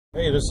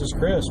Hey, this is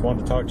Chris.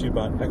 Wanted to talk to you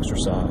about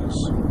exercise.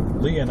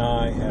 Lee and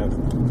I have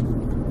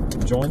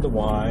joined the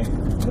Y. I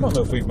don't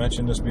know if we've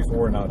mentioned this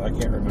before or not. I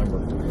can't remember.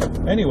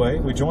 Anyway,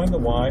 we joined the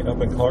Y up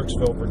in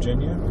Clarksville,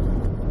 Virginia.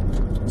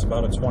 It's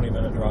about a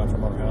 20-minute drive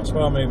from our house.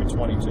 Well, maybe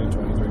 22,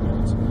 23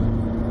 minutes.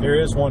 There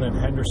is one in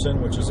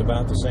Henderson, which is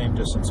about the same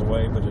distance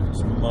away, but it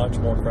is much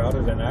more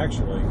crowded, and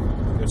actually,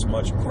 it's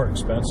much more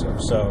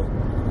expensive. So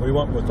we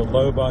went with the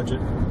low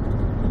budget,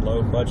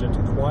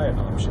 quiet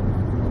option.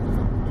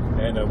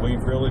 And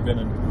we've really been,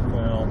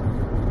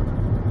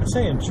 I'd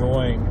say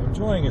enjoying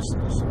is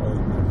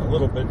a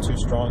little bit too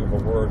strong of a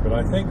word, but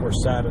I think we're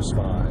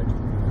satisfied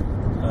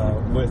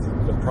with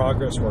the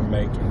progress we're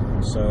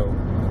making. So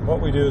what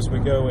we do is we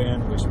go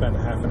in, we spend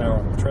a half an hour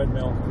on the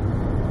treadmill,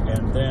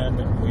 and then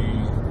we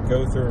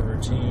go through a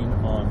routine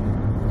on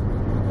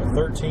a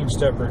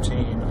 13-step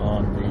routine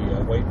on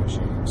the weight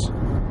machines,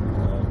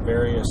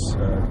 various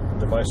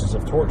devices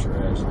of torture,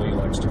 as Lee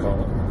likes to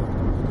call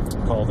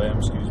them,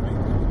 excuse me.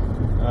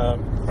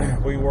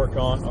 We work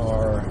on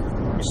our,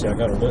 you see I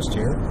got a list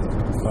here,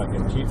 if I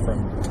can keep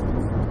from,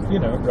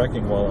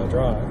 wrecking while I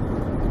drive.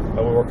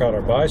 We work out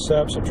our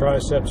biceps, our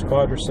triceps,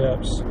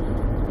 quadriceps,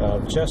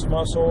 chest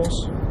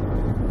muscles,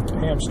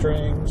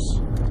 hamstrings,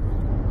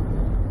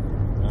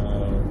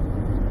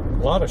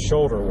 a lot of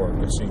shoulder work,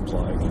 it seems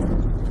like,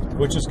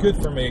 which is good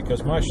for me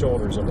because my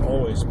shoulders have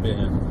always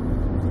been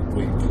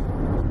weak,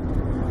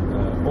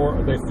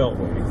 or they felt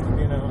weak.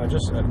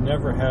 I've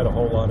never had a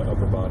whole lot of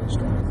upper body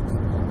strength.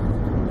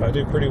 I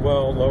do pretty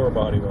well lower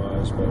body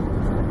wise, but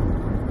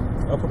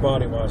upper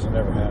body wise I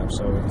never have,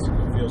 so it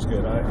feels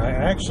good. I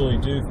actually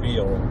do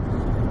feel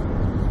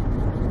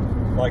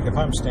like if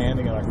I'm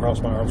standing and I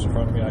cross my arms in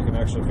front of me, I can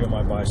actually feel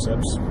my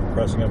biceps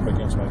pressing up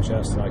against my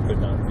chest, and I could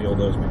not feel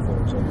those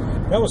before. So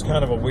that was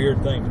kind of a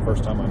weird thing the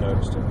first time I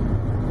noticed it.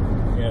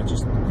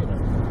 It's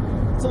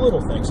the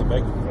little things that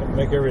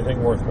make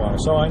everything worthwhile.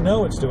 So I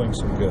know it's doing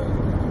some good.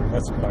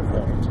 That's my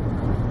point.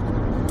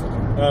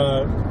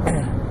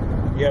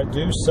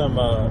 Do some,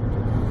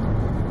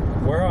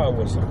 where I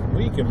was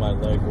weak in my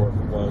leg work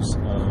was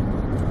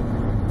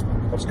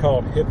what's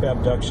called hip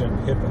abduction,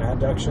 hip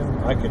adduction.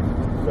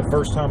 The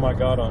first time I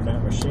got on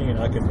that machine,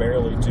 I could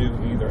barely do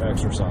either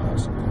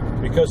exercise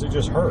because it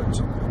just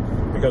hurt.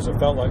 Because it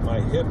felt like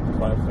my hip,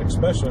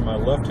 especially my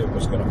left hip,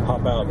 was going to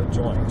pop out of the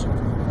joint.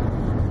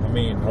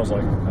 I was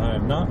like, I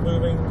am not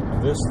moving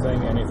this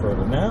thing any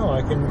further. Now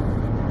I've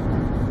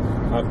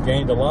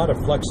gained a lot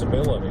of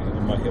flexibility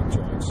in my hip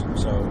joints,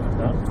 so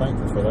I'm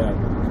thankful for that.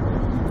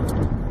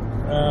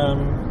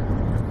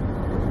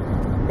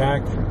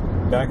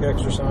 Back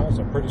exercise,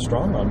 I'm pretty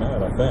strong on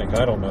that, I think.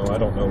 I don't know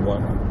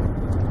what,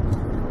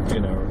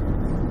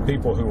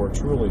 people who are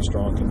truly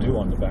strong can do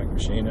on the back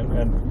machine.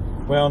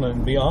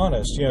 And be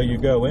honest, you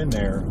go in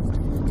there,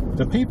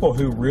 the people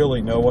who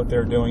really know what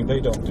they're doing, they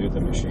don't do the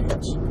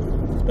machines.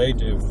 They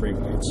do free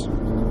weights.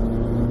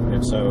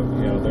 And so,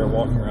 they're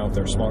walking around with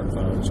their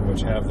smartphones,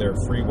 which have their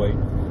free weight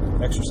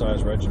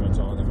exercise regimens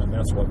on them, and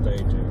that's what they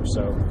do.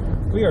 So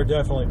we are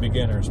definitely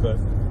beginners, but,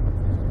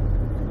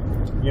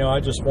 I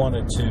just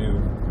wanted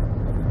to,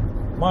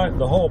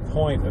 the whole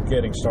point of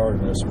getting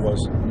started in this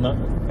was, not,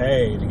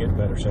 A, to get in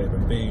better shape,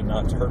 and B,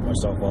 not to hurt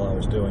myself while I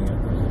was doing it.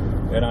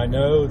 And I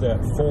know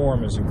that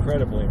form is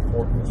incredibly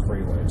important with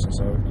free weights, and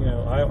so,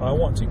 I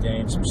want to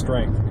gain some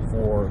strength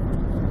before,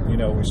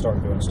 we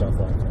start doing stuff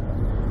like that.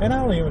 And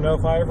I don't even know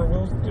if I ever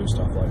will do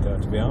stuff like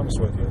that, to be honest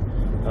with you.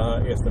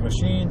 If the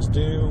machines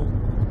do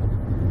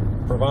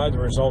provide the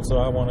results that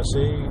I want to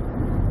see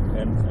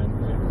and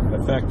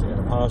affect in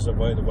a positive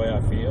way the way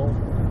I feel,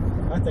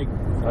 I think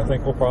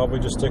we'll probably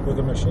just stick with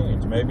the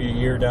machines. Maybe a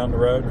year down the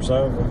road or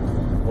so,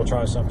 we'll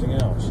try something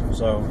else.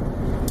 So,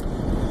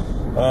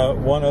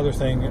 one other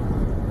thing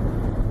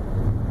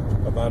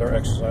about our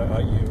exercise,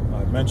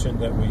 I mentioned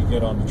that we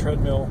get on the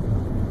treadmill.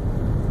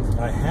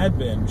 I had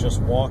been just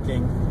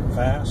walking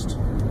fast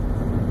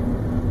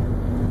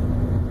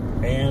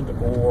and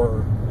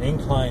or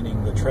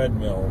inclining the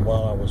treadmill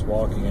while I was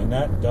walking, and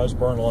that does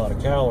burn a lot of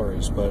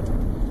calories, but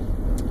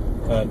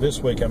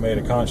this week I made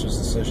a conscious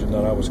decision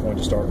that I was going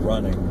to start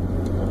running.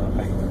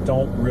 I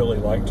don't really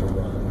like to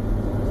run.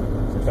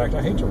 In fact,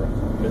 I hate to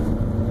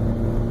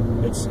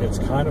run. It's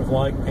kind of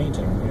like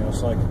painting.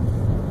 It's like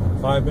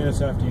 5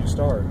 minutes after you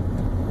start,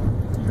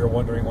 you're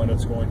wondering when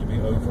it's going to be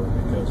over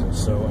because it's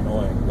so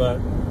annoying. But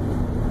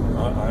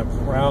I'm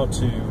proud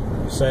to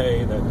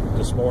say that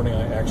this morning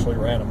I actually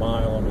ran a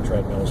mile on the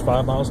treadmill. It's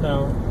 5 miles an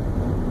hour.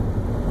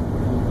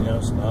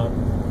 It's not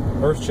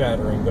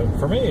earth-shattering, but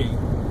for me,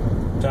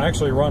 to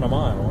actually run a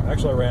mile, I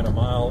ran a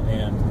mile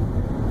in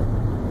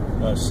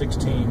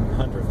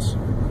 1600ths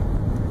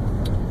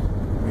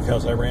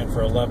because I ran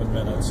for 11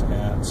 minutes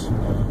at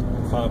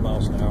 5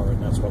 miles an hour,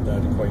 and that's what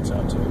that equates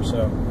out to.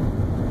 So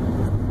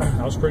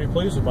I was pretty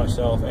pleased with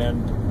myself,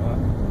 and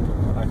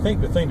I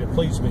think the thing that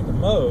pleased me the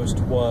most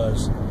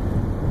was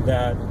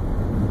that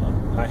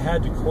I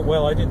had to quit.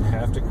 Well, I didn't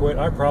have to quit.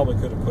 I probably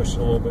could have pushed it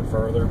a little bit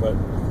further, but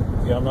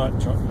I'm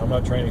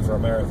not training for a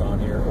marathon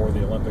here or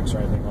the Olympics or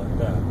anything like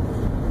that.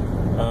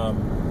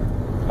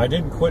 I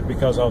didn't quit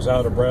because I was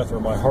out of breath or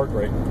my heart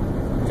rate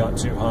got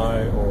too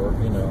high, or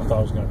I thought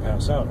I was going to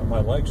pass out. My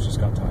legs just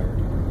got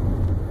tired.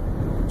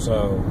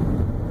 So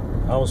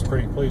I was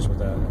pretty pleased with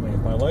that. I mean,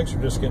 if my legs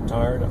are just getting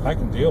tired, I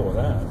can deal with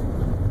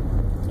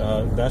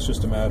that. That's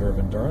just a matter of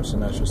endurance,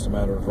 and that's just a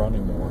matter of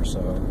running more.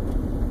 So,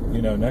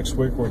 next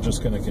week we're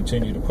just going to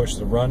continue to push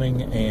the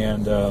running,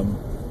 and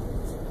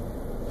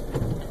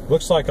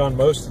looks like on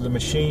most of the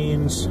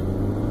machines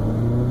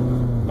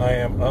I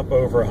am up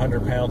over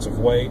 100 pounds of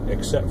weight,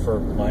 except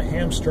for my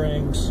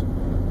hamstrings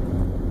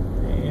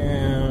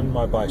and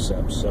my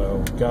biceps.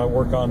 So gotta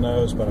work on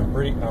those, but I'm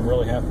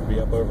really happy to be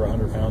up over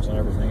 100 pounds on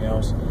everything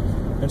else.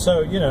 And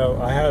so,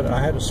 I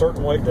had a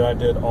certain weight that I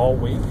did all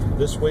week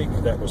this week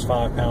that was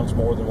 5 pounds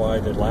more than what I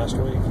did last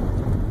week.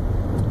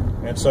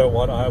 And so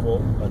what I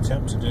will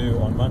attempt to do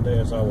on Monday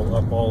is I will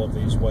up all of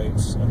these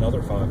weights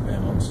another 5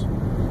 pounds.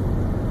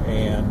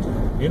 And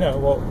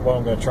what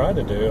I'm going to try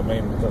to do, I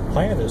mean, the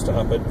plan is to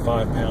up it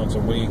 5 pounds a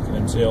week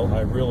until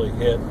I really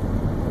hit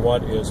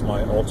what is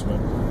my ultimate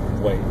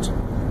weight.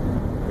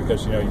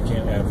 Because, you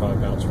can't add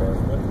 5 pounds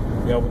forever. But,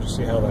 we'll just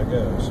see how that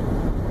goes.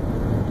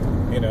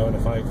 And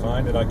if I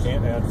find that I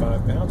can't add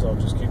 5 pounds, I'll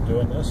just keep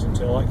doing this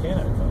until I can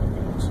add 5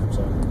 pounds.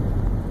 So,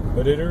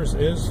 but it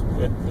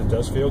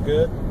does feel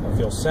good. I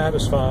feel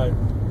satisfied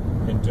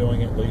in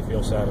doing it. Lee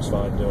feels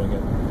satisfied doing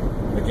it.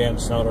 Again,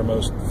 it's not our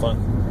most fun.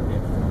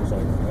 It's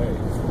like, hey,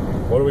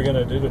 what are we going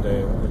to do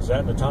today? Is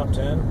that in the top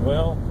 10?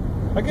 Well,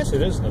 I guess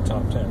it is in the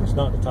top 10. It's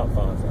not in the top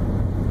 5,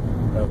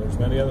 though. There's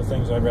many other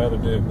things I'd rather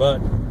do,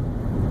 but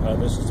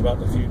this is about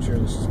the future.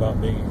 This is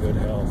about being in good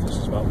health. This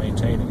is about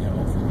maintaining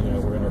health.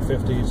 We're in our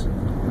 50s.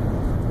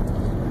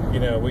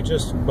 We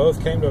just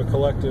both came to a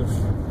collective,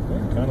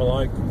 kind of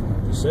like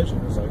decision.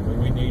 It's like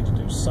we need to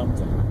do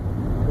something.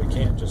 We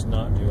can't just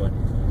not do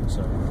anything.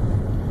 So,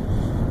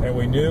 and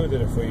we knew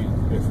that if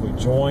we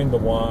joined the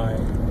Y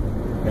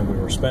and we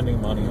were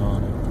spending money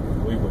on it,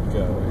 we would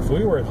go. If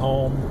we were at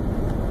home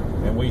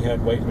and we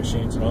had weight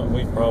machines and all,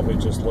 we'd probably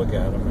just look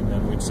at them and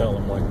then we'd sell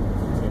them like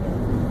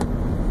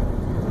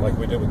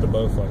we did with the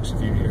Bowflex a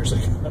few years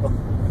ago.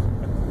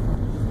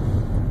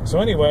 So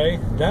anyway,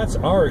 that's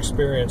our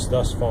experience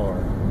thus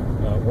far,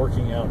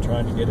 working out,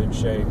 trying to get in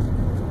shape.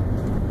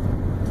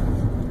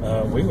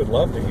 We would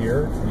love to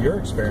hear your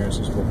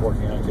experiences with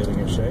working out and getting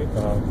in shape.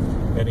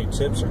 Any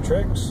tips or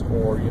tricks,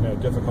 or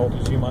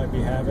difficulties you might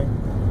be having,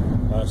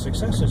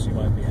 successes you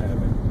might be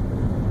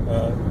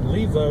having.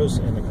 Leave those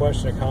in the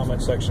question or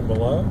comment section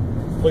below.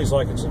 Please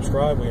like and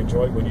subscribe. We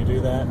enjoy it when you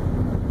do that.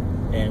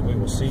 And we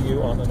will see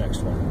you on the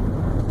next one.